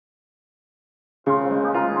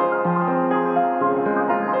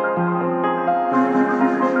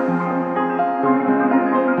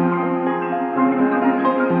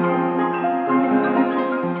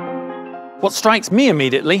What strikes me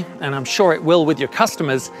immediately, and I'm sure it will with your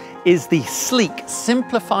customers, is the sleek,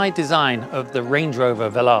 simplified design of the Range Rover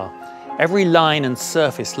Velar. Every line and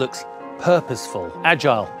surface looks purposeful,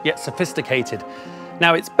 agile, yet sophisticated.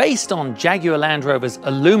 Now, it's based on Jaguar Land Rover's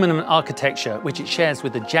aluminum architecture, which it shares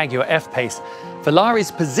with the Jaguar F-Pace. Velar is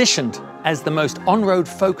positioned as the most on-road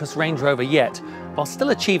focused Range Rover yet, while still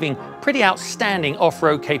achieving pretty outstanding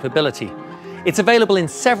off-road capability. It's available in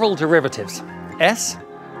several derivatives: S,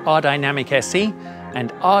 R-Dynamic SE,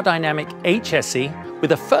 and R-Dynamic HSE, with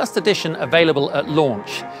the first edition available at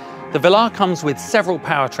launch. The Velar comes with several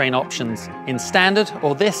powertrain options in standard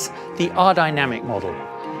or the R-Dynamic model.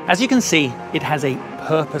 As you can see, it has a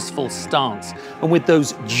purposeful stance, and with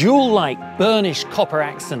those jewel-like burnished copper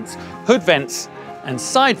accents, hood vents and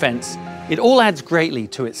side vents, it all adds greatly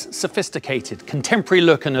to its sophisticated, contemporary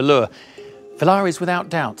look and allure. Velar is without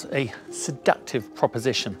doubt a seductive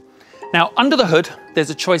proposition. Now, under the hood, there's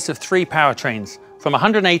a choice of 3 powertrains, from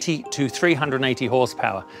 180 to 380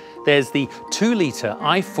 horsepower. There's the 2-litre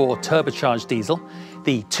i4 turbocharged diesel,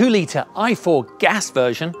 the 2-litre i4 gas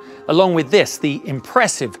version, along with the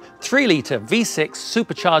impressive 3-litre V6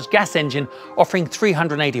 supercharged gas engine offering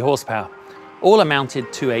 380 horsepower. All are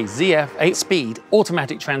mounted to a ZF 8-speed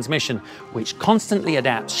automatic transmission, which constantly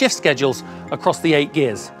adapts shift schedules across the 8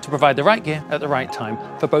 gears to provide the right gear at the right time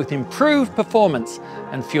for both improved performance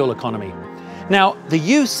and fuel economy. Now, the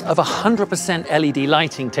use of 100% LED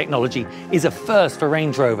lighting technology is a first for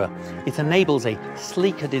Range Rover. It enables a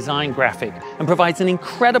sleeker design graphic and provides an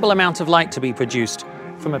incredible amount of light to be produced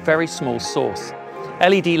from a very small source.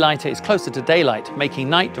 LED lighter is closer to daylight,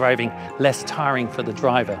 making night driving less tiring for the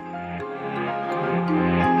driver.